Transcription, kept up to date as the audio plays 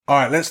All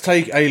right, let's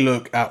take a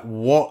look at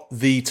what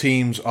the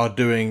teams are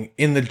doing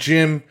in the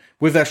gym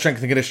with their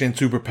strength and conditioning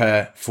to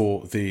prepare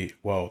for the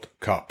World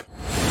Cup.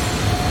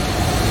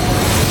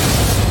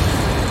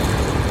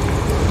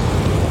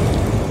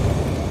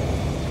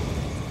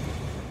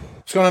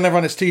 What's going on,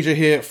 everyone? It's TJ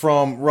here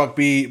from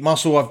Rugby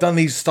Muscle. I've done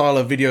these style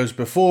of videos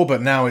before,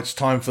 but now it's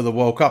time for the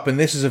World Cup, and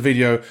this is a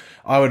video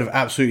I would have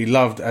absolutely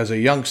loved as a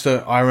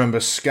youngster. I remember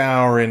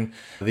scouring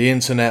the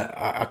internet.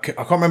 I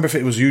can't remember if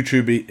it was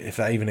YouTube, if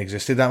that even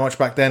existed that much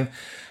back then,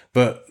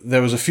 but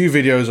there was a few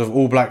videos of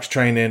All Blacks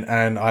training,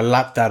 and I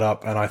lapped that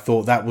up, and I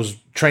thought that was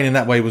training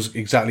that way was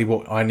exactly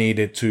what I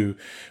needed to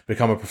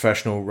become a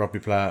professional rugby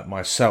player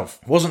myself.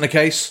 It wasn't the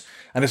case.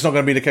 And it's not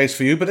going to be the case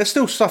for you, but there's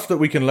still stuff that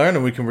we can learn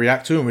and we can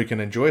react to and we can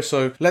enjoy.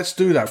 So let's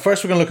do that.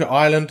 First, we're going to look at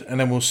Ireland,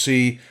 and then we'll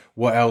see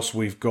what else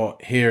we've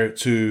got here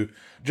to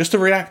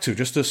react to,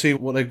 just to see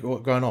what they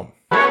got going on.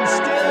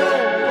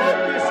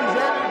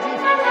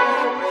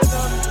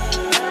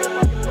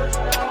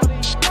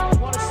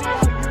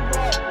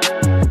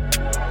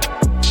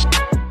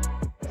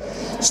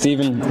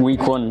 Stephen,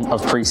 week one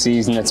of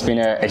pre-season, it's been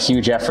a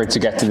huge effort to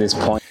get to this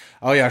point.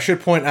 Oh yeah, I should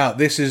point out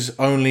this is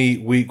only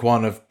week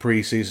one of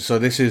pre-season, so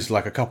this is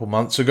like a couple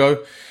months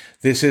ago.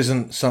 This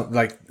isn't something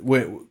like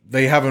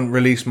they haven't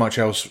released much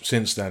else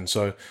since then,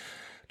 so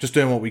just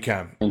doing what we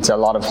can. A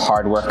lot of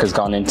hard work has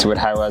gone into it.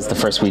 How has the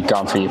first week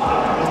gone for you?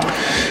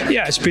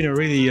 Yeah, it's been a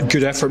really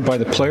good effort by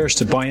the players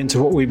to buy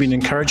into what we've been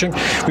encouraging.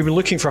 We've been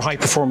looking for high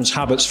performance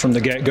habits from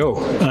the get-go,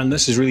 and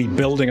this is really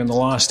building in the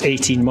last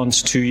 18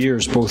 months, 2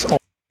 years, both.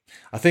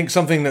 I think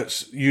something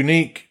that's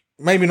unique,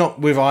 maybe not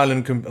with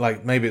Ireland,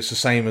 like maybe it's the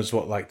same as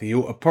what like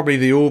probably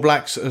the All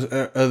Blacks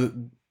are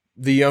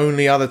the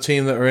only other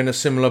team that are in a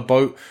similar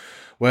boat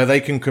where they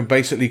can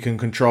basically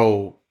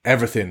control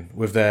everything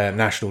with their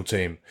national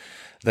team.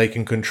 They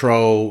can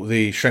control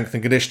the strength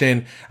and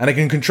conditioning, and they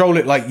can control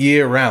it like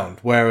year round.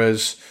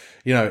 Whereas,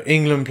 you know,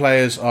 England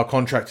players are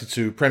contracted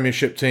to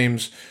Premiership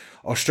teams.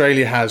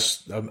 Australia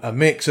has a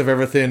mix of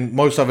everything.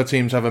 Most other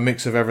teams have a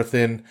mix of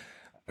everything.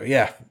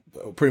 Yeah,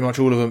 pretty much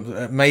all of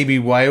them. Maybe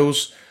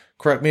Wales.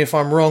 Correct me if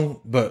I'm wrong,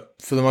 but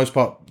for the most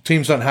part,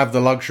 teams don't have the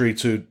luxury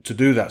to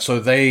do that.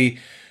 So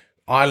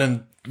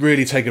Ireland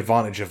really take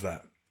advantage of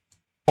that.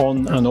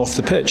 On and off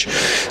the pitch.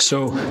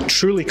 So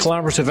truly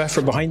collaborative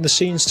effort behind the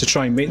scenes to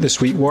try and make this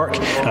week work.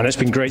 And it's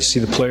been great to see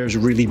the players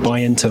really buy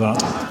into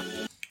that.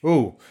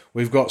 Oh,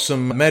 we've got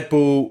some med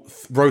ball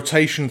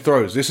rotation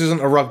throws. This isn't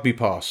a rugby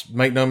pass.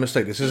 Make no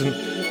mistake.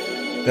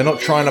 They're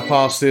not trying to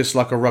pass this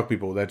like a rugby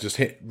ball. They're just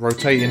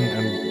rotating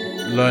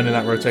and learning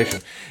that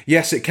rotation.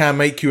 Yes, it can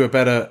make you a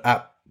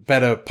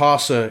better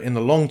passer in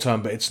the long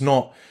term, but it's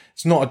not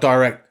a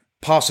direct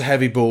pass a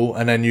heavy ball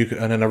and then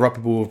a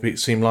rugby ball will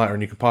seem lighter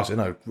and you can pass it.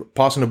 No,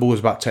 passing the ball is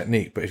about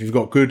technique, but if you've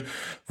got good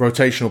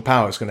rotational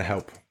power, it's going to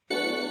help.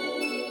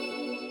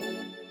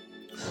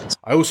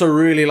 I also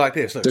really like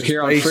this. Look,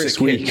 here on first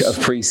week of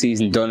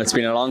pre-season done. It's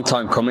been a long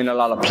time coming. A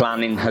lot of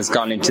planning has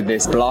gone into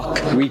this block.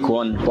 Week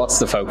one, what's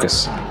the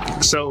focus?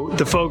 So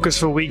the focus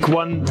for week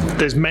one,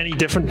 there's many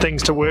different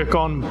things to work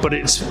on, but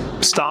it's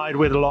started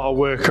with a lot of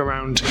work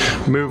around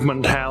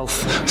movement,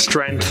 health,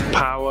 strength,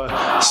 power,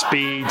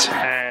 speed.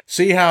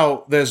 See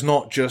how there's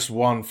not just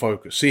one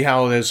focus. See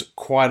how there's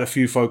quite a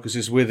few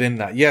focuses within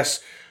that. Yes,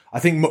 I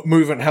think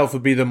movement health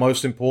would be the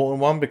most important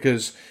one,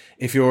 because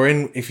if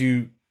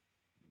you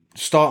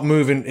start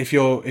moving, if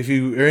you're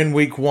in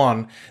week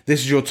one,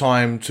 this is your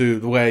time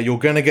where you're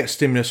going to get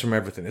stimulus from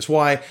everything. It's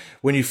why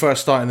when you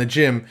first start in the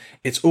gym,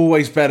 it's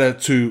always better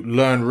to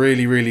learn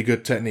really, really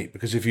good technique,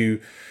 because if you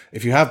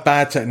have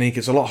bad technique,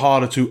 it's a lot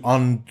harder to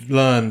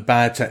unlearn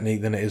bad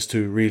technique than it is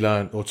to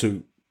relearn or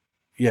to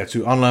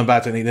unlearn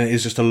bad technique than it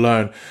is just to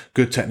learn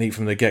good technique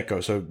from the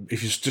get-go. So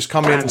if you just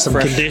come in some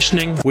fresh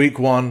conditioning week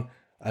one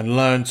and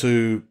learn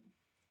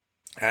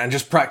and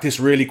just practice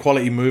really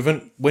quality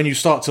movement, when you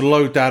start to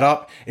load that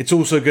up, it's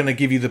also going to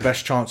give you the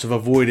best chance of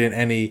avoiding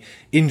any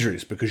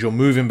injuries, because you're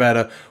moving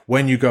better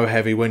when you go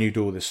heavy, when you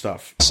do all this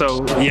stuff.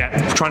 So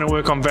yeah, trying to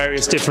work on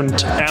various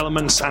different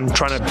elements and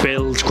trying to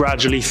build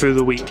gradually through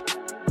the week.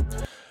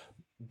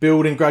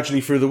 Building gradually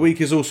through the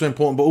week is also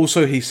important, but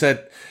also he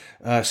said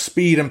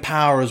speed and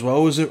power as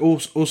well is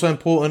also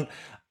important.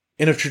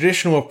 In a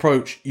traditional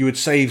approach, you would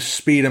save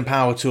speed and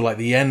power till like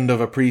the end of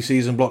a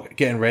pre-season block,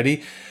 getting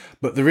ready.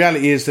 But the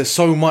reality is there's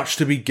so much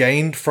to be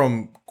gained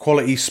from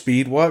quality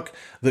speed work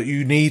that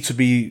you need to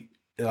be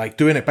like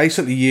doing it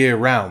basically year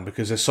round,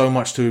 because there's so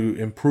much to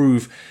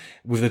improve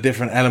with the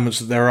different elements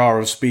that there are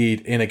of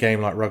speed in a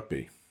game like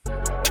rugby.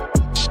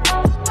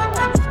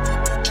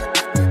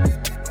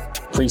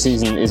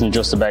 Pre-season isn't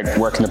just about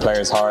working the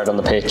players hard on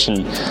the pitch and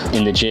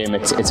in the gym.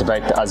 It's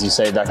about, as you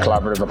say, that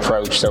collaborative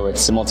approach. So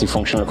it's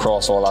multifunctional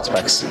across all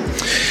aspects.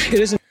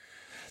 It isn't.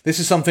 this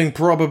is something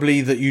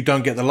probably that you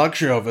don't get the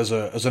luxury of as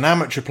an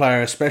amateur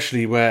player,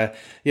 especially where,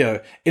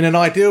 in an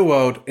ideal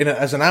world,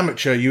 as an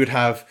amateur, you would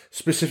have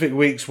specific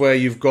weeks where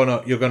you're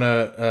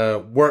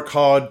gonna work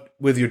hard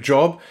with your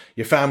job.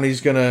 Your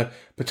family's gonna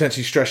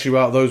potentially stress you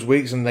out those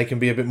weeks, and they can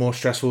be a bit more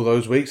stressful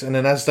those weeks. And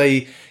then as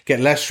they get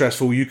less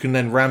stressful, you can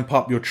then ramp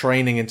up your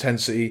training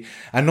intensity,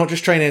 and not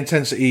just training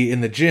intensity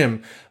in the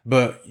gym,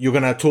 but you're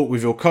gonna talk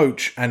with your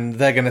coach, and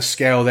they're gonna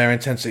scale their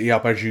intensity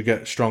up as you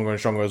get stronger and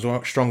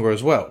stronger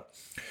as well.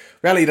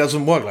 Reality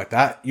doesn't work like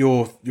that.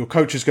 Your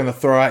coach is going to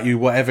throw at you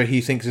whatever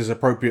he thinks is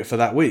appropriate for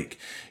that week.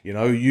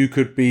 You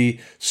could be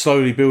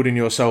slowly building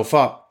yourself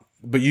up,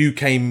 but you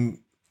came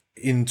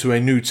into a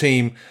new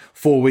team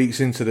 4 weeks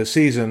into the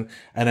season,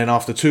 and then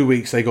after 2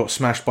 weeks they got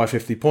smashed by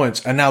 50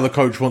 points, and now the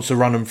coach wants to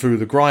run them through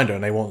the grinder,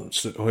 and he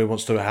wants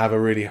to have a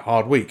really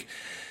hard week.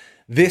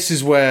 This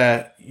is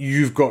where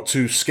you've got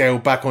to scale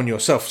back on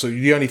yourself. So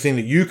the only thing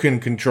that you can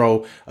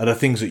control are the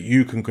things that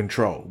you can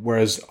control,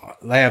 whereas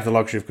they have the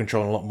luxury of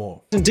controlling a lot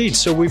more. Indeed.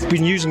 So we've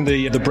been using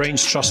the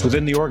brains trust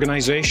within the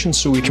organisation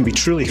so we can be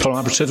truly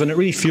collaborative, and it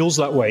really feels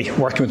that way,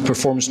 working with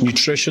performance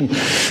nutrition,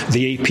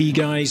 the AP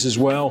guys as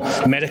well,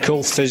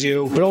 medical,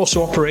 physio, but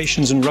also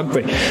operations and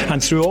rugby.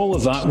 And through all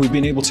of that, we've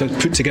been able to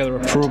put together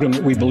a programme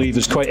that we believe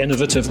is quite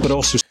innovative, but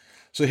also...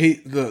 So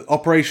the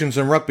operations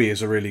and rugby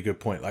is a really good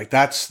point. Like,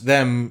 that's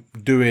them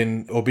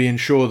doing or being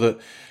sure that,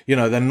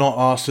 they're not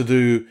asked to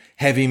do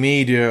heavy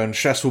media and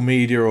stressful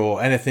media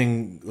or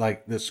anything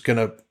like that's going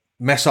to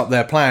mess up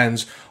their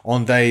plans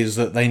on days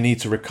that they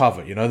need to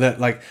recover. That,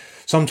 like,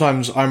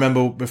 sometimes I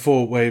remember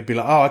before where you'd be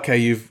like, oh, okay,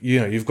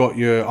 you've got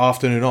your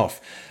afternoon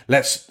off.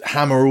 Let's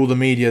hammer all the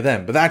media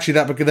then. But actually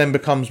that then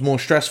becomes more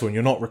stressful, and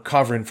you're not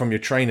recovering from your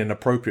training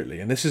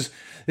appropriately. And this is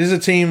a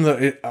team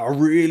that are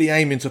really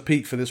aiming to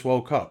peak for this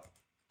World Cup.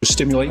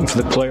 Stimulating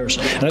for the players,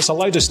 and it's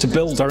allowed us to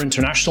build our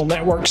international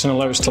networks and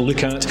allow us to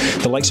look at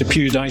the likes of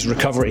periodized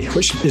recovery,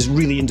 which is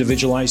really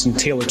individualized and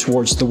tailored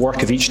towards the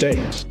work of each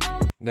day.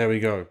 There we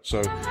go.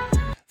 So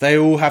they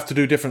all have to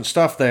do different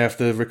stuff. They have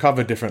to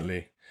recover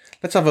differently.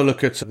 Let's have a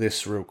look at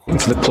this real quick.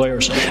 For the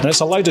players, and it's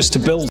allowed us to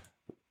build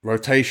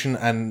rotation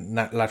and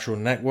lateral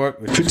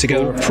network. Put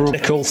together a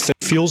protocol that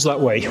feels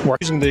that way. We're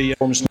using the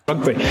performance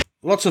rugby.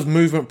 Lots of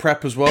movement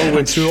prep as well.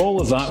 And through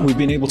all of that, we've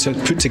been able to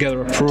put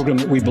together a program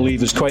that we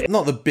believe is quite...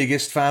 Not the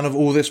biggest fan of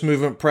all this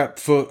movement prep.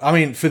 For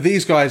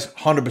these guys,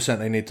 100%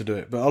 they need to do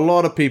it. But a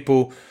lot of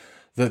people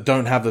that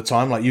don't have the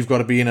time, like, you've got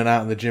to be in and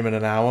out in the gym in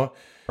an hour.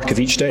 Work of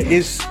each day.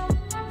 Is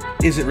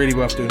it really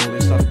worth doing all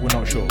this stuff? We're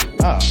not sure.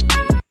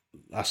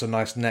 That's a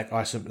nice lateral neck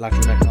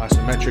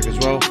isometric as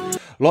well.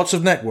 Lots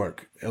of neck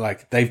work.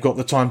 Like, they've got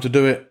the time to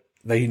do it.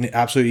 They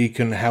absolutely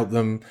can help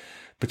them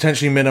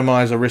potentially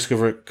minimize a risk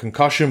of a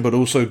concussion, but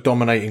also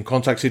dominate in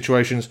contact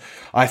situations.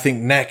 I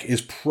think neck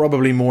is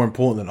probably more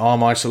important than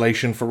arm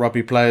isolation for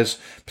rugby players,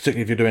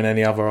 particularly if you're doing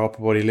any other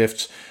upper body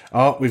lifts.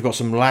 We've got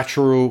some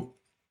lateral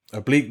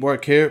oblique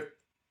work here,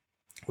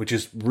 which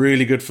is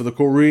really good for the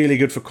core, really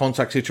good for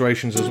contact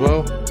situations as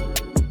well.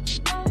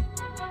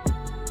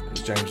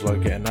 James Lowe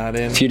getting that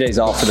in. A few days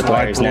off for the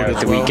players now at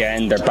the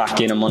weekend. They're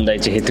back in on Monday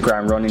to hit the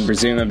ground running.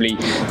 Presumably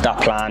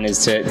that plan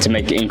is to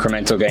make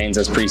incremental gains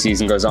as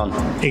pre-season goes on.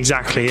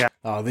 Exactly, yeah.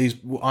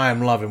 I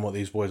am loving what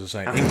these boys are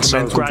saying.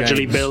 So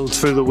gradually build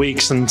through the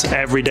weeks, and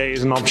every day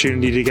is an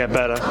opportunity to get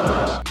better.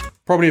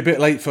 Probably a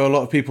bit late for a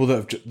lot of people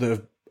that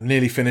have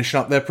nearly finished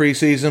up their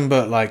pre-season,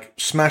 but like,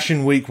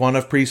 smashing week one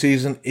of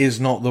pre-season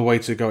is not the way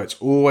to go. It's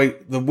always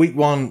the week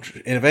one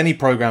of any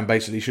program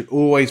basically should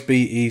always be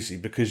easy,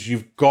 because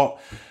you've got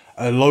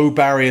a low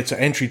barrier to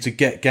entry to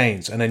get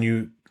gains, and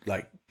then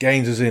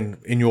gains is in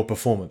your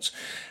performance,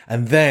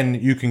 and then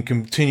you can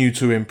continue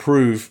to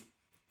improve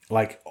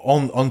like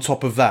on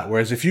top of that.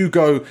 Whereas if you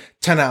go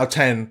 10 out of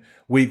 10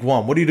 week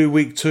one, what do you do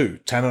week two?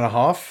 10 and a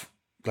half?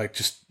 Like,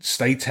 just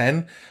stay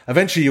 10.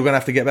 Eventually you're going to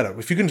have to get better.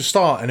 If you can just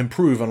start and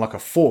improve on like a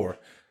 4,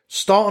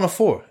 start on a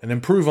 4 and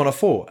improve on a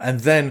 4, and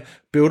then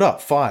build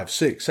up 5,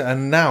 6,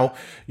 and now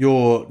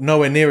you're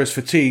nowhere near as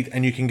fatigued,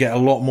 and you can get a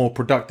lot more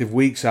productive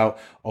weeks out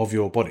of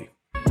your body.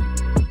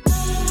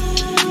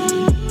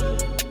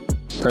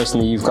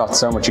 Personally, you've got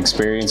so much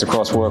experience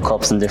across World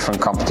Cups and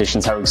different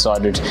competitions. How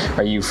excited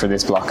are you for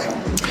this block?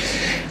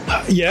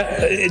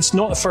 Yeah, it's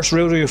not the first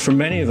rodeo for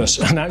many of us,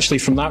 and actually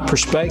from that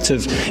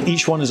perspective,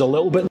 each one is a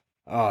little bit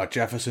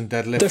Jefferson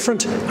deadlift.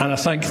 Different, and I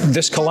think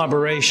this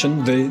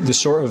collaboration, the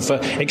sort of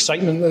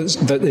excitement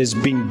that is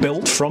being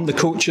built from the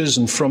coaches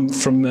and from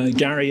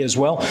Gary as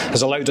well,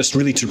 has allowed us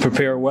really to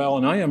prepare well,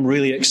 and I am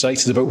really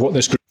excited about what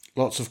this group...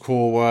 Lots of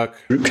core work.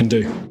 ...group can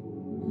do.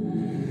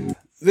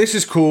 This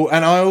is cool,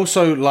 and I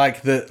also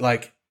like that,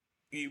 like,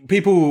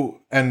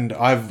 people, and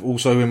I've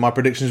also in my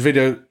predictions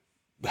video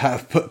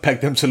have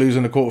pegged them to lose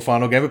in the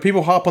quarterfinal game, but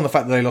people harp on the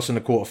fact that they lost in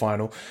the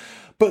quarterfinal,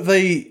 but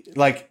they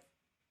like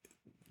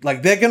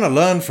they're going to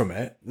learn from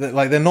it.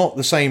 Like, they're not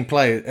the same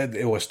players,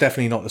 or it's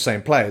definitely not the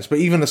same players, but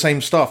even the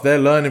same stuff, they're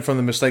learning from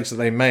the mistakes that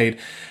they made,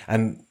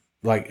 and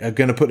like are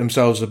going to put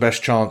themselves the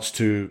best chance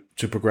to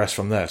progress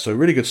from there. So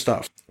really good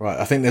stuff. Right,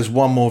 I think there's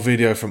one more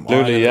video from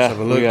Ireland. Yeah. Let's have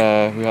a look.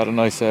 We had a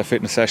nice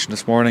fitness session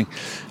this morning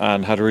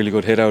and had a really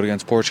good hit out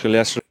against Portugal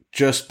yesterday.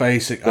 Just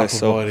basic upper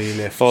body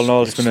lifts. All in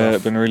all, it's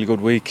been a really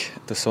good week.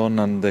 The sun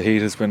and the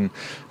heat has been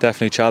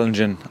definitely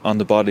challenging on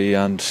the body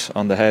and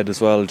on the head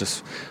as well.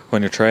 Just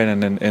when you're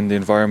training in the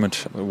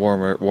environment,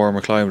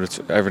 warmer climate,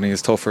 everything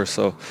is tougher.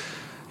 So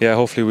yeah,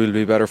 hopefully we'll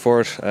be better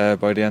for it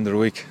by the end of the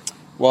week.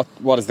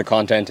 What is the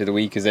content of the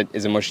week? Is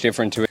it much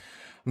different to it?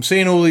 I'm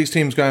seeing all these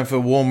teams going for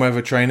warm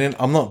weather training.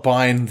 I'm not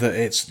buying that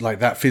it's like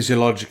that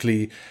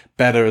physiologically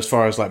better as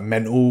far as like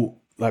mental,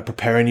 like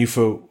preparing you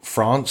for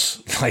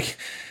France. Like,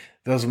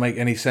 it doesn't make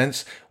any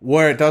sense.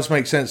 Where it does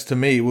make sense to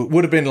me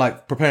would have been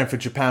like preparing for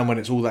Japan when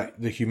it's all that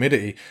the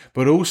humidity,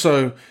 but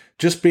also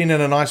just being in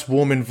a nice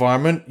warm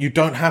environment. You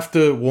don't have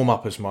to warm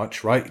up as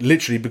much, right?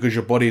 Literally, because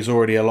your body is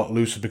already a lot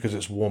looser because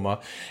it's warmer.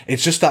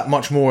 It's just that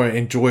much more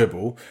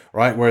enjoyable,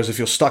 right? Whereas if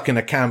you're stuck in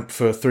a camp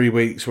for 3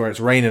 weeks where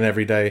it's raining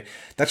every day,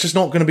 that's just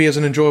not going to be as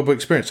an enjoyable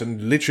experience.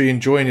 And literally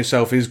enjoying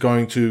yourself is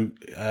going to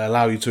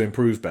allow you to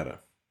improve better.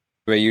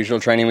 Your usual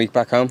training week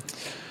back home?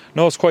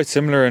 No, it's quite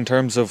similar in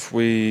terms of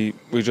we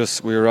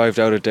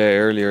arrived out a day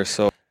earlier,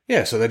 so.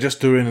 Yeah, so they're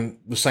just doing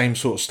the same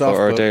sort of stuff.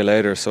 Or a day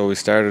later, so we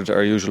started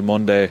our usual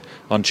Monday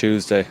on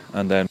Tuesday,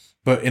 and then.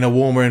 But in a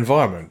warmer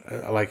environment,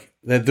 like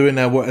they're doing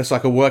their work. It's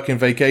like a working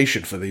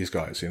vacation for these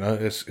guys. You know,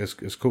 it's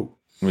cool.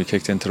 We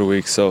kicked into the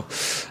week, so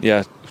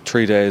yeah,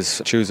 3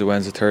 days: Tuesday,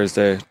 Wednesday,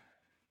 Thursday.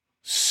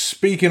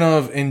 Speaking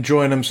of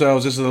enjoying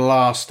themselves, this is the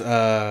last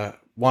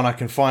one I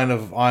can find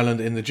of Ireland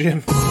in the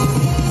gym.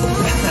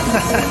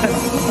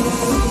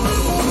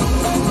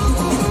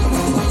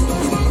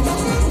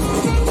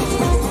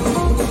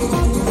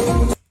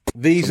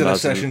 These are the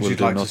sessions you'd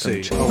like to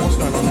see. Oh, what's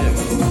going on here?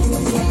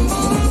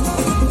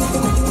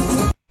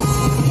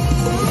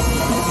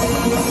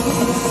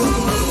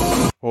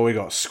 Well, we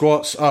got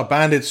squats. Oh,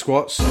 banded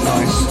squats.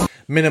 Nice.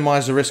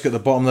 Minimise the risk at the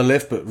bottom of the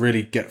lift, but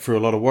really get through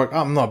a lot of work.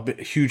 I'm not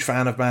a huge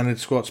fan of banded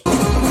squats,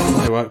 but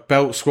they work.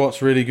 Belt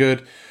squats, really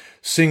good.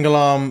 Single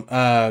arm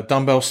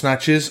dumbbell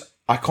snatches.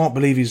 I can't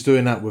believe he's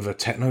doing that with a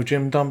techno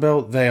gym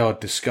dumbbell. They are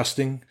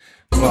disgusting,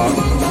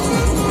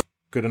 but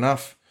good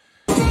enough.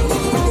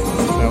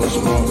 Belt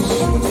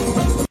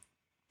squats,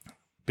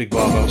 big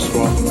barbell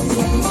squat,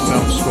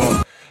 belt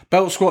squat.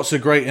 Belt squats are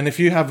great, and if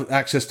you have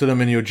access to them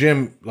in your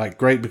gym, like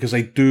great, because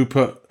they do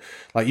put,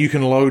 like you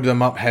can load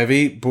them up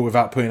heavy, but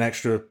without putting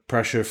extra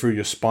pressure through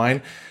your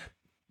spine.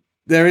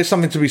 There is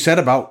something to be said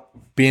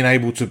about being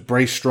able to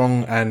brace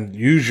strong and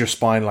use your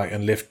spine, like,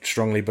 and lift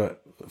strongly,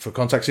 but for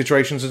contact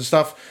situations and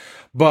stuff.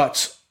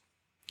 But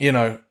you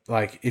know,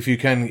 like if you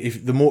can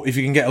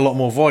get a lot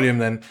more volume,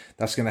 then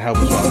that's going to help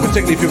as well.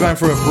 Particularly if you're going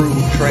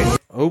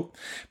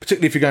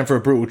for a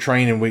brutal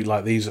training week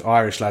like these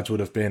Irish lads would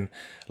have been,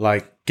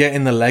 like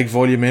getting the leg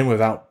volume in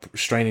without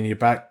straining your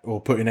back or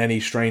putting any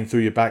strain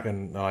through your back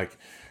and like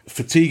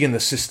fatiguing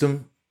the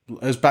system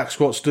as back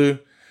squats do.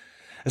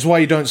 That's why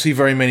you don't see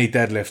very many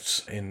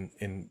deadlifts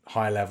in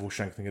high level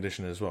strengthening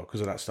conditioning as well, because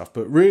of that stuff.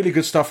 But really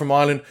good stuff from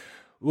Ireland.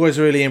 Always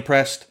really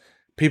impressed.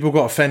 People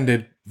got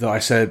offended that I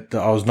said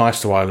that I was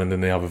nice to Ireland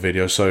in the other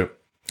video, so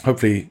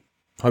hopefully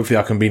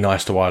I can be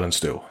nice to Ireland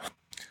still.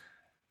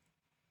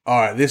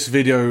 Alright, this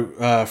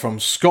video from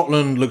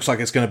Scotland looks like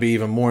it's going to be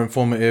even more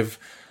informative.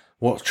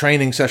 What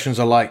training sessions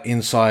are like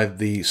inside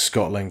the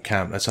Scotland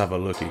camp. Let's have a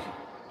looky.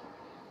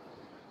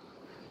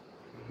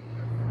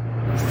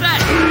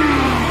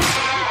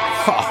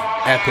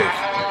 Ha!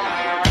 Epic.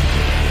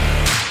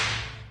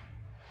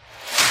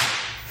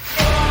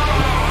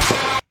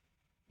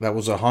 That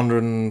was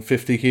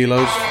 150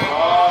 kilos.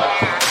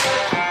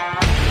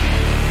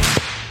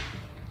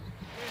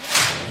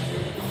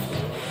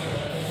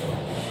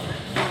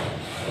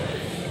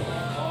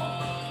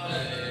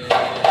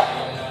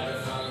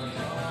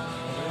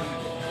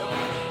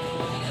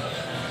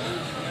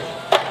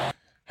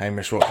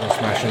 Hamish Watson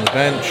smashing the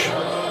bench.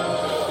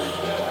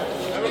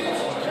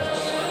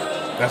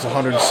 That's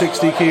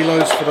 160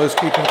 kilos for those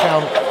keeping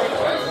count.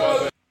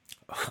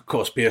 Of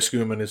course, Pierre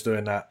Schoeman is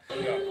doing that.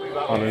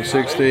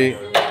 160.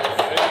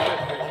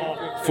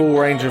 Full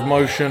range of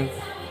motion.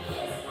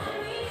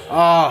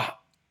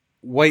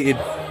 Weighted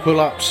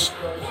pull-ups.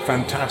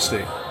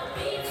 Fantastic.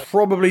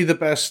 Probably the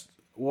best,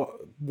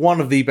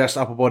 one of the best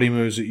upper body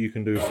moves that you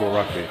can do for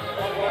rugby.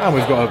 And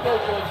we've got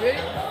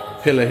a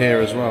pillar here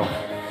as well.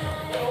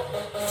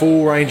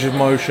 Full range of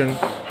motion.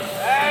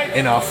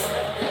 Enough.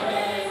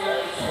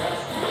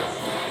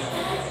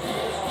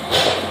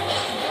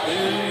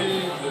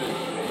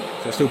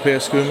 Is that still Pierre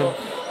Schoeman?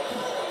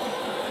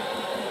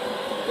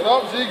 Get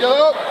up, Z, get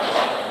up!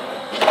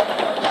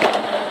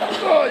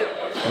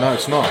 No,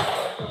 it's not.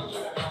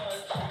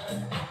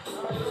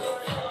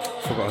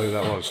 Forgot who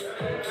that was.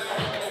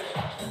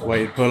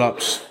 Weighted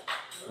pull-ups.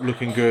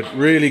 Looking good.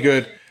 Really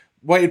good.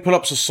 Weighted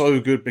pull-ups are so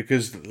good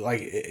because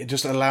like it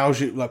just allows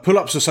you, like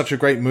pull-ups are such a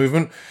great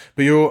movement,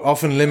 but you're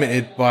often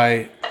limited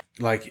by,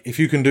 like, if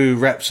you can do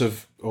reps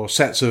of or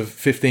sets of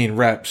 15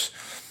 reps,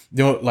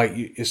 like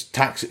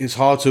it's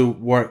hard to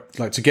work,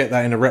 like to get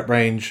that in a rep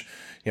range,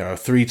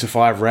 3 to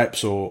 5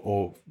 reps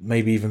or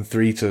maybe even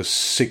 3 to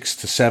 6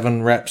 to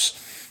 7 reps,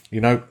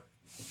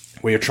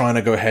 where you're trying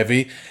to go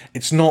heavy.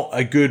 It's not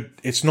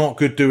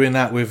good doing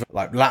that with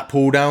like lat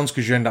pull downs,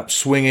 because you end up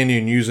swinging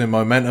and using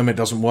momentum. It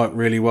doesn't work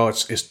really well.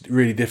 It's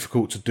really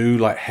difficult to do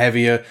like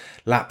heavier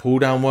lat pull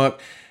down work.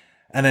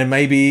 And then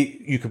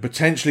maybe you could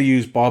potentially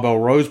use barbell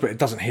rows, but it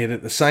doesn't hit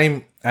it the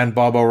same. And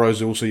barbell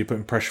rows also, you're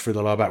putting pressure through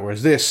the lower back.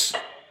 Whereas this,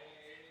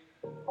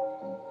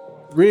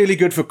 really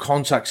good for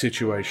contact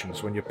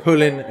situations. When you're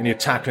pulling and you're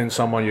tackling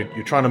someone,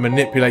 you're trying to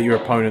manipulate your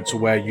opponent to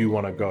where you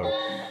want to go.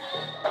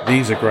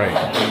 These are great.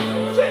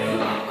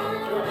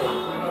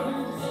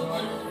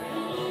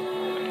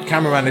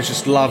 Cameraman is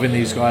just loving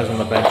these guys on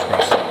the bench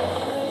press.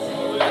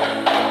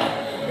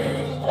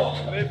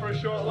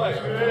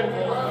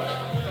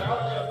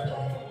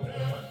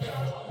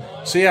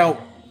 See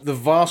how the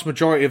vast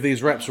majority of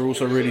these reps are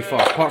also really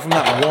fast, apart from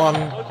that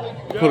one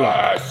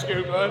pull-up. Nice,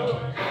 Scoopman.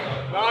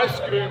 Nice,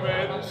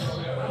 Scoopman.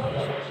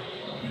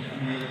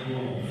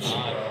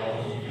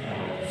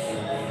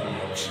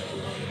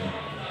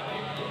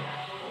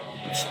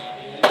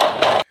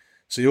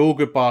 See, all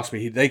good bar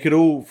speed. They could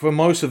all, for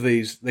most of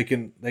these, they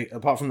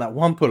apart from that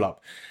one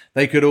pull-up,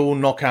 they could all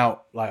knock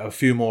out like a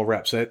few more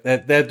reps.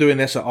 They're doing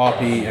this at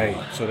RPE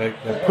 8, so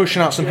they're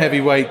pushing out some heavy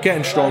weight,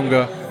 getting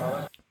stronger,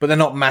 but they're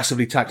not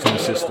massively taxing the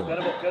system. Get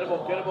him up. There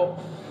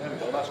we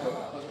go, let's go.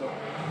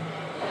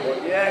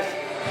 Yes.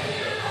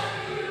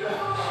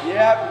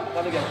 Yeah,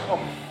 and again,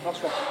 come. That's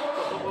one.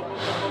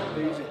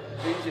 Easy.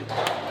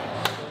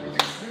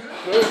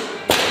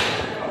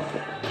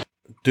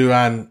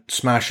 Duan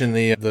smashing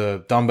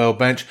the dumbbell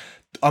bench.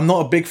 I'm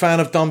not a big fan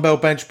of dumbbell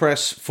bench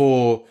press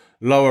for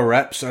lower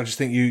reps. I just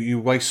think you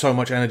waste so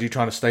much energy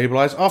trying to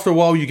stabilize. After a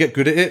while, you get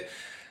good at it,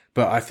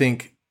 but I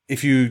think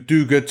if you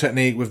do good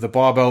technique with the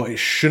barbell, it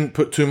shouldn't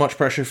put too much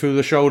pressure through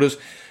the shoulders.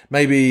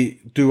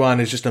 Maybe Duan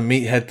is just a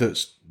meathead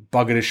that's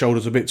buggered his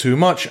shoulders a bit too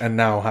much and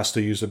now has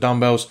to use the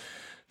dumbbells.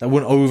 That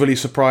wouldn't overly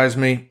surprise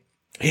me.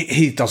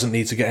 He doesn't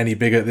need to get any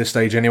bigger at this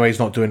stage anyway. He's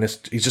not doing this.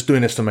 He's just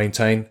doing this to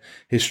maintain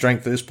his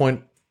strength at this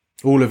point.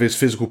 All of his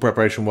physical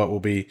preparation work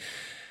will be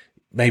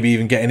maybe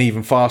even getting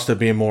even faster,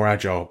 being more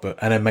agile,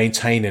 and then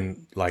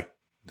maintaining, like,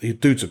 the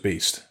dude's a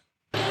beast.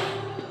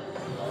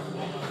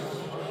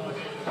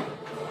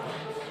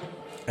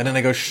 And then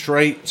they go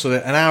straight, so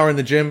they're an hour in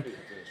the gym,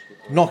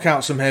 knock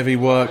out some heavy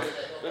work,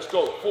 Let's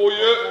go. For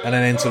you. and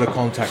then into the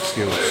contact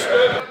skills.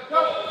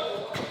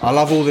 I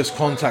love all this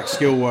contact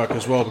skill work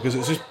as well, because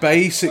it's just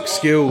basic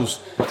skills.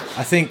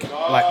 I think,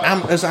 like,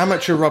 as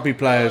amateur rugby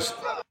players,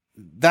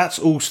 that's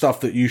all stuff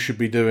that you should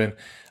be doing.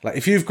 Like,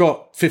 if you've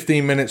got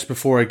 15 minutes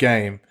before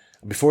training,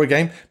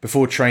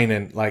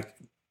 like,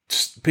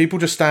 people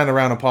just stand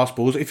around and pass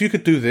balls. If you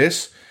could do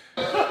this,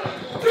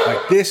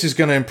 like, this is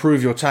going to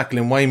improve your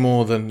tackling way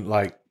more than,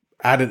 like,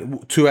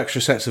 added 2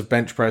 extra sets of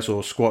bench press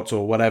or squats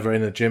or whatever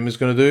in the gym is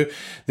going to do.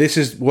 This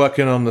is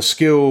working on the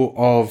skill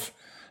of,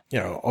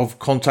 of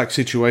contact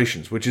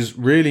situations, which is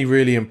really,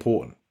 really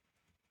important.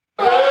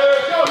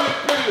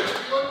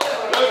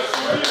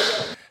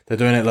 They're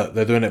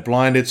doing it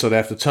blinded, so they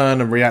have to turn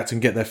and react and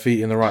get their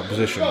feet in the right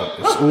position. But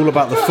it's all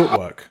about the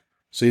footwork.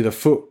 See, the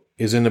foot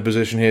is in the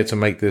position here to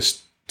make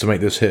this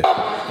hit.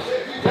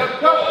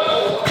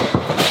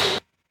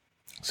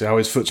 See how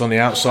his foot's on the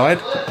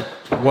outside?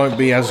 Won't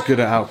be as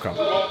good at outcome.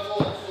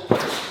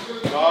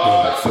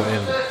 Foot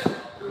in.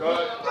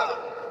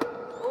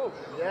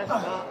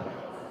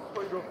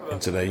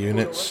 Into their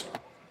units.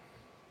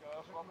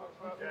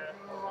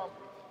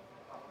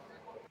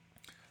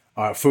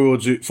 All right,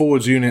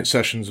 forwards unit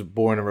sessions are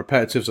boring and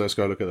repetitive, so let's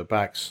go look at the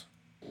backs.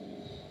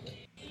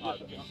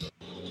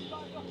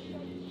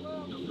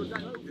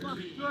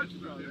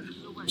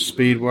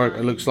 Speed work,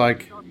 it looks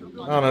like.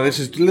 Oh no, this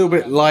is a little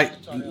bit light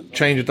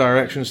change of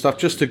direction stuff,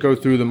 just to go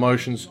through the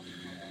motions,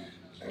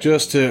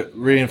 just to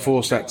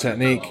reinforce that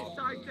technique.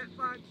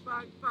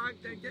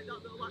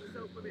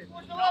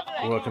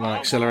 Working on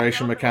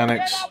acceleration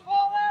mechanics,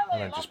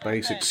 and then just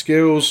basic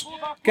skills.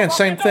 Again,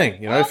 same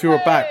thing. If you're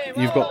a back,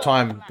 you've got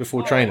time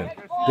before training.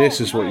 This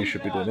is what you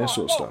should be doing, this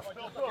sort of stuff.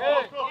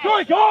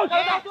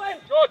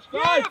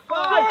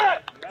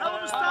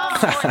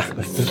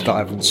 The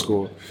dive and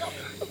score.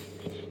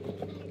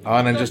 Oh,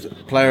 and then just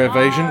player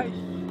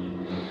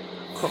evasion.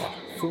 Oh,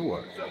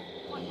 footwork.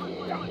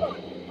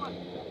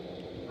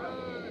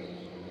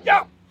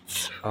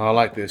 Oh, I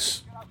like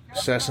this.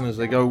 Assessing as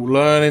they go,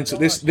 learn into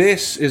this.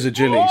 This is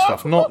agility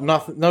stuff.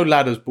 No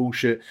ladders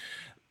bullshit.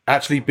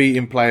 Actually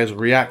beating players,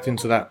 reacting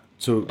to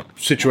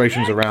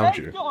situations around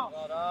you.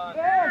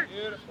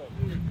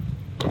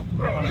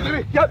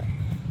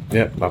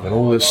 Yep, loving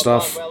all this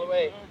stuff.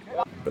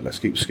 But let's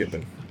keep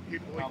skipping.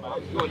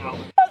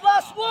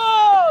 Last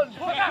one!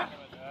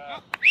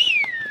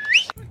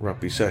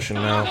 Rugby session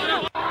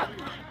now.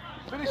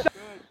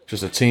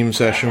 Just a team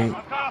session.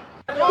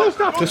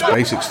 Just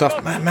basic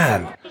stuff.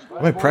 Man,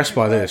 I'm impressed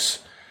by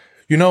this.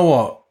 You know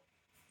what?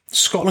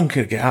 Scotland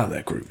could get out of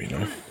their group,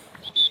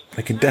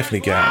 They can definitely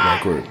get out of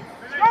their group.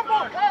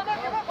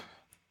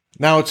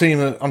 Now a team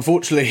that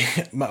unfortunately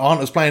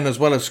aren't as playing as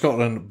well as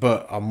Scotland,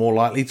 but are more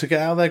likely to get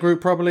out of their group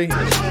probably.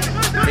 England.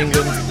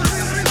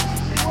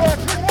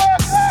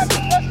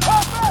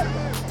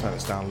 Turn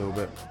this down a little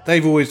bit.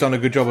 They've always done a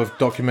good job of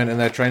documenting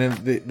their training.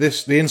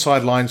 The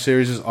Inside Line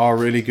series are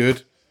really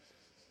good.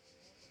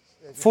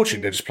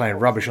 Fortunately, they're just playing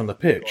rubbish on the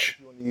pitch.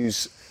 You want to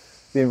use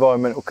the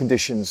environmental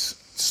conditions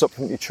to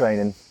supplement your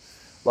training,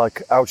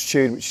 like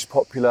altitude, which is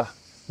popular.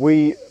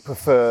 We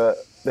prefer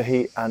the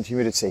heat and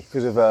humidity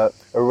because of an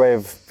array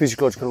of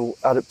physiological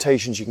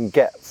adaptations you can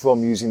get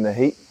from using the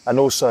heat, and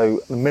also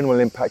the minimal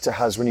impact it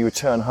has when you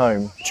return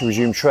home to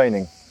resume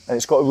training. And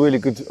it's got a really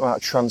good amount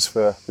of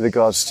transfer with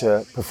regards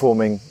to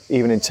performing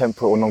even in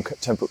temperate or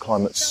non-temperate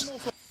climates.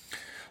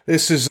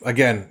 This is,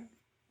 again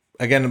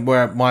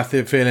where my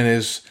feeling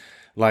is,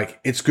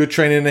 like, it's good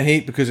training in the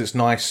heat because it's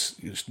nice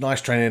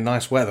training in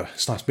nice weather.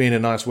 It's nice being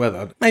in nice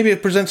weather. Maybe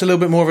it presents a little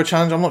bit more of a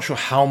challenge. I'm not sure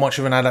how much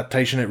of an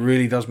adaptation it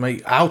really does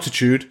make.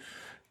 Altitude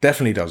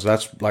definitely does.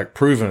 That's like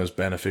proven as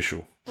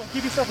beneficial.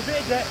 Give yourself a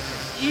bit of grit,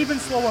 even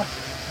slower,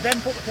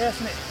 then put the pace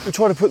in it. We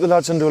try to put the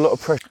lads under a lot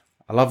of pressure.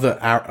 I love that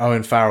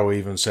Owen Farrell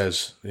even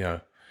says,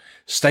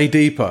 stay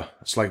deeper.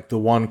 It's like the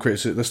one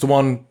criticism. That's the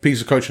one piece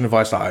of coaching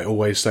advice that I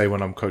always say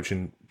when I'm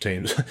coaching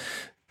teams.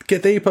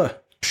 Get deeper.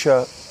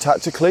 Pressure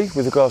tactically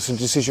with regards to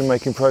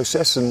decision-making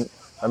process and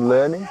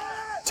learning.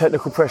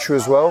 Technical pressure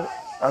as well.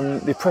 And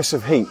the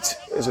oppressive heat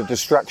is a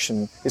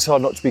distraction. It's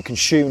hard not to be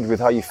consumed with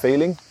how you're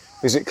feeling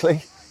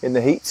physically in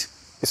the heat.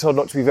 It's hard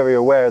not to be very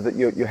aware that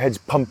your head's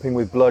pumping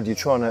with blood. You're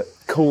trying to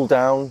cool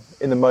down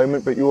in the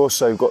moment, but you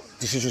also got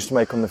decisions to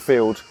make on the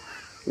field,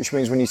 which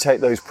means when you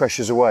take those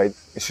pressures away,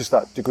 it's just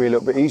that degree a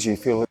little bit easier. You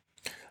feel.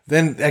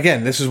 Then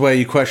again, this is where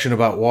you question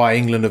about why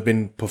England have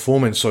been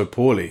performing so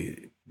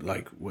poorly.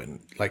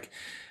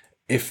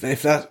 If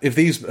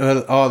these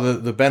are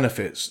the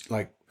benefits,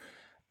 like,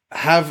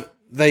 have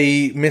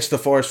they missed the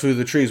forest through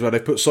the trees where they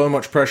put so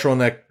much pressure on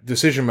their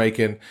decision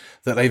making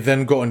that they've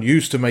then gotten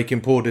used to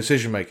making poor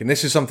decision making?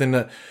 This is something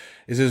that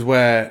is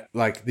where,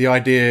 like, the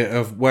idea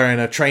of wearing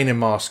a training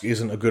mask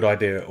isn't a good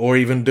idea, or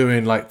even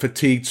doing like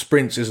fatigued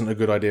sprints isn't a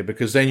good idea,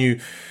 because then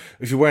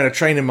if you're wearing a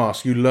training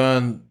mask, you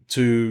learn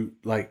to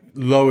like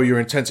lower your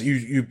intensity.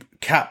 You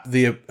cap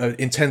the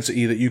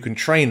intensity that you can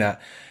train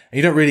at. And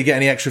you don't really get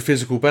any extra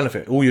physical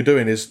benefit. All you're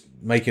doing is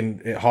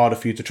making it harder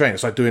for you to train.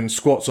 It's like doing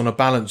squats on a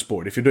balance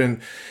board. If you're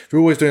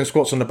always doing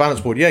squats on the balance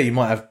board, yeah, you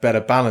might have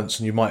better balance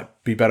and you might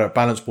be better at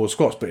balance board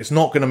squats, but it's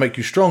not going to make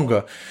you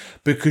stronger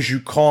because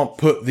you can't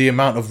put the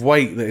amount of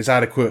weight that is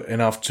adequate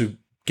enough to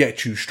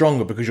get you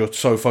stronger because you're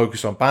so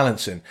focused on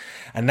balancing.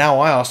 And now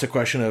I ask the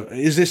question of,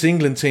 is this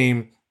England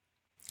team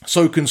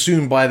so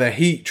consumed by their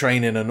heat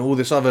training and all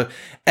this other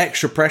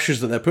extra pressures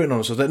that they're putting on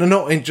themselves that they're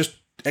not just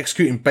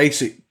executing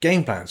basic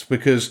game plans?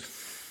 Because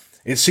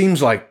it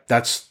seems like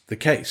that's the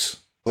case.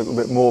 A little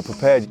bit more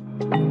prepared.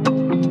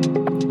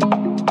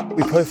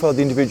 We profiled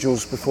the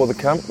individuals before the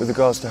camp with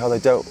regards to how they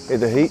dealt with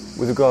the heat,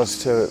 with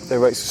regards to their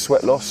rates of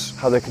sweat loss,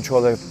 how they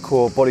control their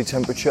core body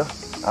temperature,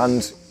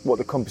 and what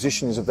the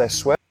composition is of their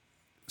sweat.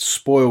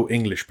 Spoil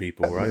English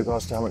people, right? With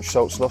regards to how much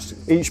salt's lost.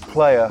 Each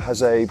player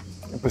has a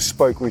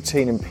bespoke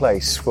routine in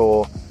place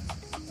for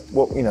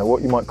what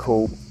you might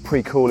call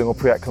pre-cooling or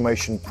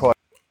pre-acclimation prior.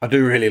 I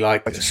do really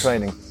like this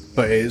training,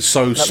 but it's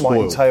so that spoiled.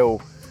 Might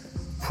entail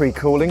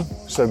pre-cooling,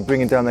 so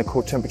bringing down their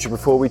core temperature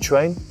before we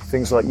train.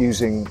 Things like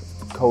using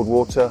cold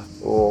water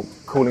or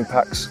cooling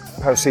packs,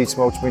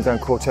 paracetamol to bring down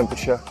core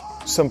temperature.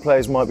 Some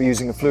players might be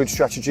using a fluid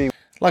strategy.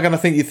 And I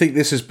think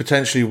this is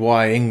potentially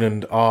why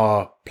England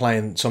are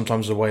playing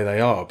sometimes the way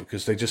they are,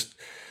 because they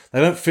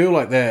don't feel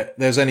like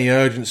there's any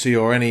urgency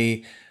or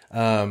any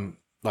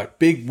like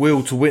big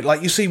will to win.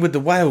 Like you see with the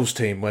Wales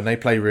team when they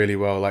play really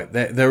well, like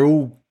they're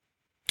all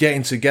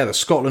getting together.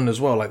 Scotland as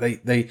well, like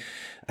they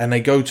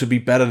go to be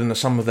better than the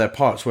sum of their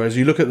parts. Whereas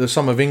you look at the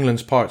sum of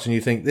England's parts and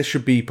you think this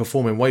should be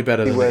performing way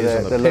better than it is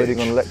on the pitch. They're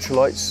loading on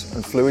electrolytes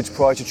and fluids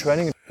prior to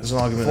training. There's an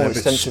argument they're a bit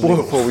extensively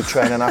spoiled before we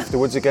train and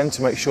afterwards again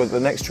to make sure that the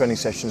next training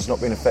session is not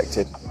being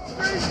affected.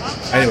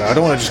 Anyway, I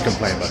don't want to just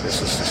complain about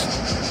this. It's just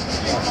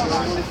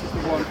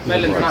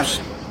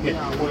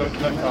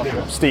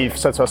Steve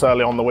said to us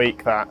earlier on the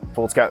week that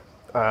we'll get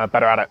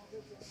better at it.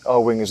 Our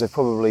wingers, they've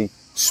probably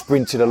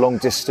sprinted a long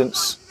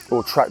distance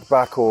or tracked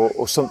back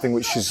or something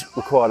which has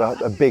required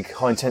a big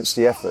high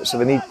intensity effort. So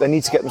they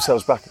need to get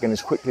themselves back again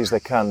as quickly as they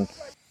can.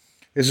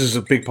 This is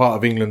a big part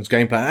of England's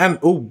game plan and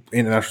all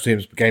international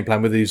teams' game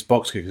plan with these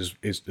box kicks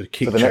is the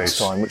kick for the chase. next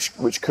time,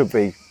 which could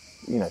be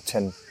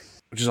 10,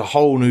 which is a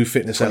whole new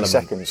fitness element.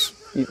 Seconds.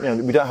 We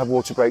don't have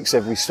water breaks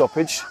every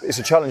stoppage. It's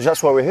a challenge.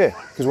 That's why we're here,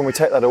 because when we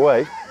take that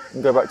away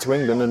and go back to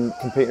England and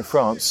compete in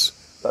France,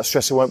 that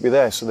stressor won't be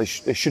there. So they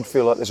should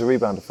feel like there's a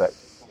rebound effect.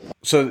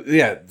 So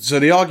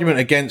the argument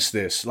against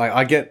this, like,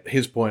 I get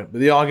his point,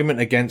 but the argument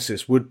against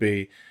this would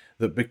be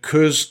that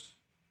because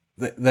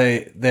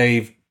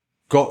they've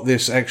got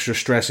this extra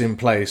stress in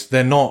place,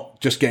 they're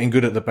not just getting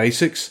good at the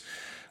basics.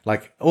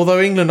 Like, although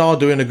England are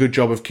doing a good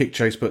job of kick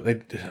chase, but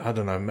I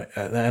don't know,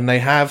 and they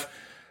have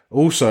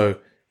also,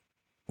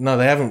 No,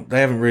 they haven't.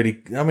 They haven't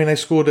really. I mean, they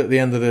scored at the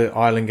end of the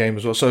Ireland game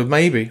as well. So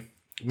maybe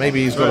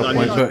he's got a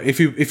point. But if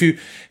you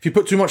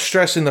put too much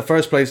stress in the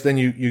first place, then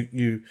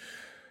you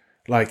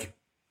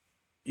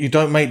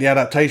don't make the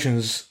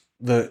adaptations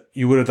that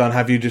you would have done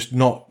have you just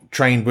not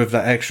trained with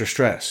that extra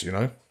stress. You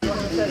know.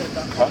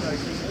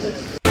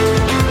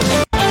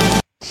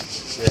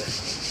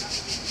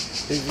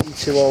 Is he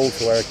too old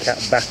to wear a cap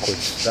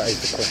backwards? That is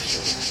the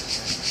question.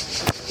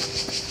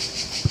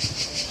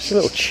 It's a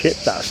little chip.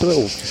 That's a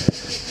little.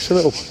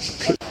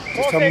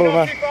 Just humble,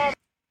 man.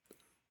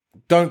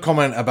 Don't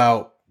comment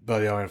about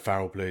Bloody Owen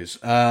Farrell, please.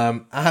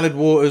 Aled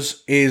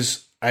Waters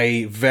is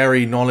a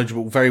very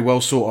knowledgeable, very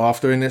well sought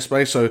after in this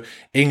space. So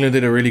England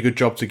did a really good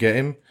job to get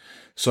him.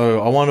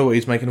 So I wonder what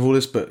he's making of all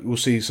this, but we'll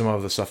see some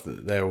of the stuff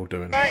that they're all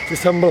doing.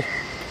 Just humble.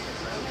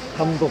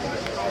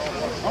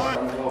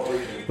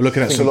 We're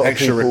looking at some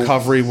extra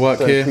recovery work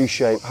here.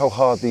 Appreciate how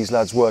hard these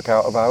lads work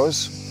out of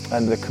hours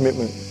and the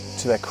commitment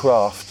to their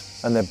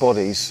craft and their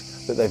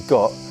bodies that they've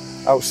got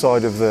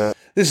outside of the...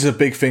 This is a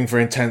big thing for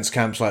intense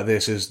camps like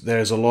this, is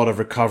there's a lot of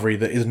recovery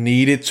that is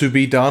needed to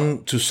be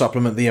done to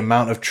supplement the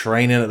amount of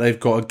training that they've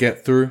got to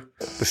get through.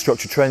 The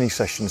structured training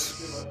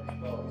sessions.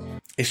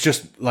 It's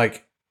just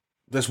like,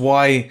 that's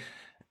why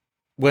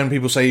when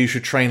people say you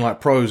should train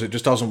like pros, it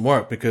just doesn't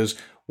work, because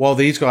while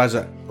these guys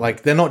are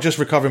like, they're not just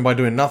recovering by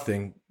doing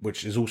nothing,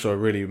 which is also a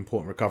really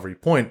important recovery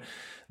point.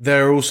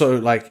 They're also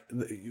like,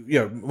 you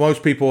know,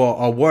 most people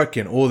are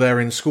working or they're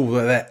in school,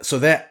 so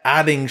they're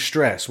adding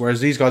stress,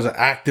 whereas these guys are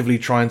actively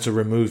trying to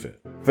remove it.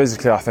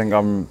 Physically, I think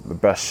I'm the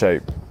best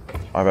shape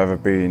I've ever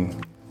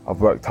been. I've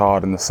worked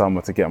hard in the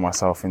summer to get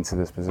myself into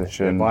this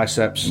position. Your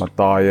biceps. My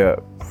diet,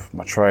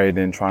 my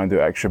training, trying to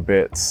do extra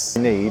bits.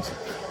 You need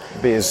to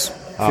be as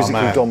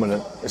physically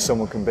dominant as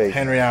someone can be.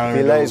 Henry Aaron,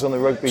 if he lays on the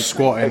rugby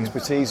squatting,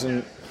 expertise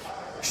and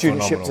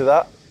studentship to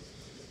that,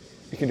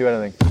 you can do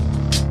anything.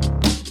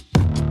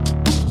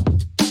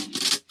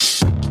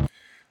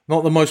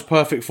 Not the most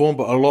perfect form,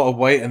 but a lot of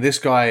weight, and this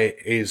guy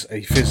is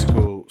a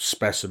physical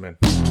specimen.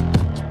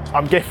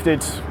 I'm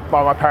gifted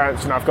by my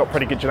parents and I've got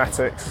pretty good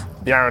genetics.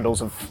 The Arundels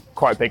have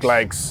quite big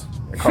legs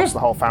across the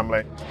whole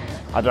family.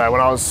 I don't know,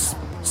 when I was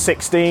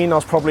 16, I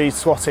was probably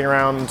squatting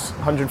around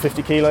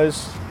 150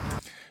 kilos.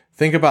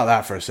 Think about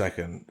that for a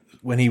second.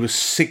 When he was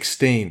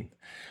 16,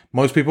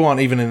 most people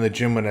aren't even in the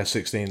gym when they're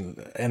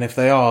 16, and if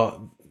they are,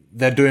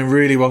 they're doing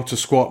really well to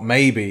squat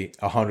maybe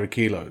 100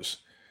 kilos.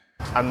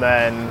 And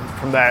then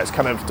from there, it's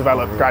kind of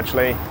developed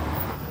gradually.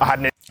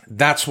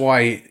 That's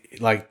why,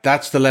 like,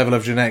 that's the level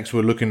of genetics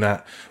we're looking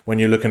at when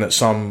you're looking at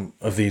some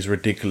of these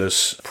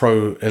ridiculous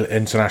pro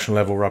international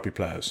level rugby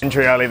players.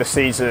 Injury early this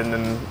season,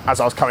 and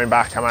as I was coming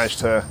back, I managed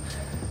to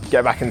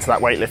get back into that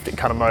weightlifting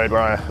kind of mode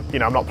where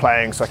I'm not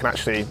playing, so I can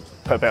actually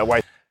put a bit of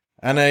weight.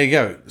 And there you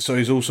go. So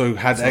he's also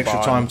had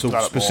extra time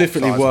to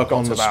specifically work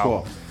on the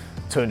squat.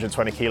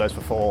 220 kilos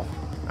before,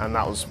 and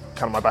that was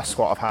kind of my best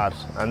squat I've had.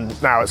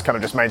 And now it's kind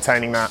of just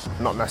maintaining that,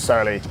 not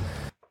necessarily.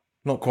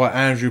 Not quite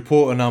Andrew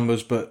Porter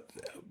numbers, but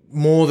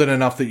more than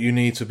enough that you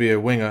need to be a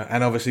winger.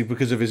 And obviously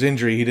because of his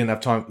injury, he didn't have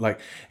time. Like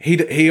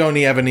he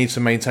only ever needs to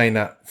maintain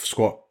that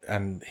squat,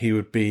 and he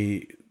would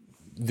be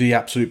the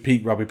absolute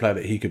peak rugby player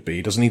that he could be.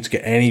 He doesn't need to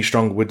get any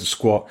stronger with the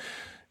squat.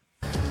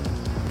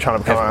 Trying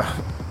to become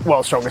a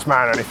world's strongest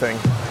man or anything.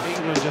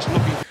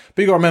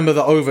 But you got to remember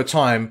that over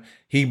time,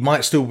 he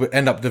might still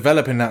end up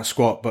developing that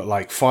squat, but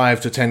like 5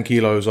 to 10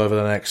 kilos over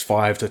the next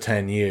 5 to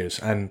 10 years.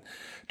 And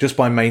just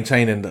by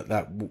maintaining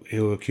that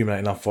he'll accumulate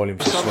enough volume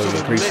to slowly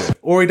increase it.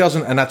 Or he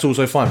doesn't, and that's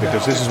also fine,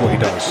 because this is what he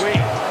does. Good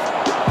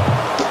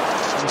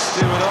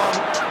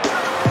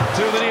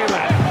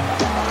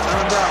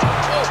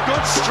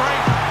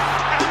strength.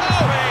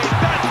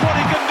 That's what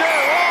he can do.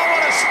 Oh,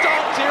 what a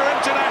start to your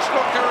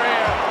international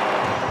career.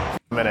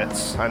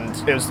 Minutes,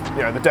 and it was,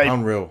 the day.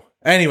 Unreal.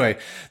 Anyway,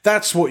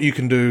 that's what you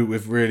can do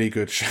with really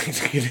good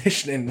strength and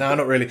conditioning. No,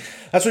 not really.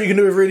 That's what you can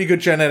do with really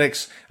good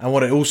genetics, and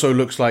what it also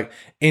looks like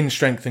in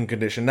strength and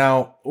condition.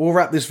 Now, we'll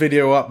wrap this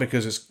video up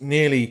because it's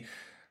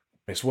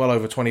well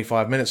over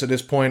 25 minutes at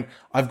this point.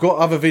 I've got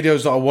other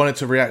videos that I wanted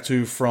to react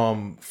to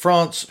from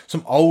France,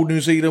 some old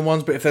New Zealand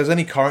ones, but if there's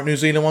any current New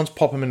Zealand ones,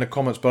 pop them in the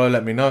comments below,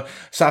 let me know.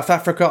 South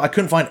Africa, I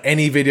couldn't find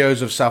any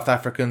videos of South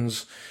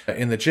Africans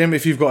in the gym.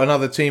 If you've got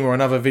another team or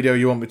another video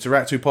you want me to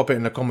react to, pop it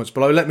in the comments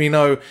below. Let me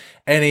know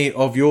any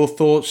of your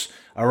thoughts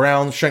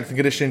around strength and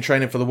conditioning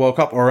training for the World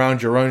Cup, or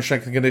around your own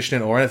strength and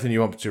conditioning, or anything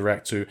you want me to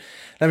react to.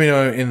 Let me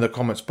know in the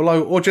comments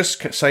below, or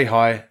just say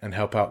hi and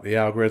help out the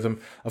algorithm.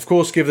 Of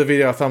course, give the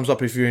video a thumbs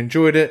up if you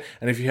enjoyed it,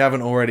 and if you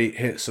haven't already,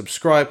 hit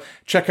subscribe.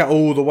 Check out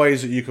all the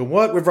ways that you can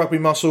work with rugby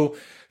muscle,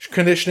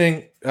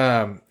 conditioning,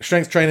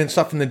 strength training,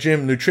 stuff in the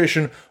gym,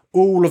 nutrition.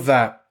 All of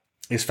that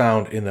is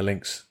found in the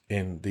links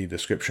in the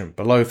description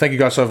below. Thank you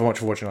guys so much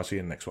for watching. I'll see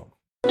you in the next one.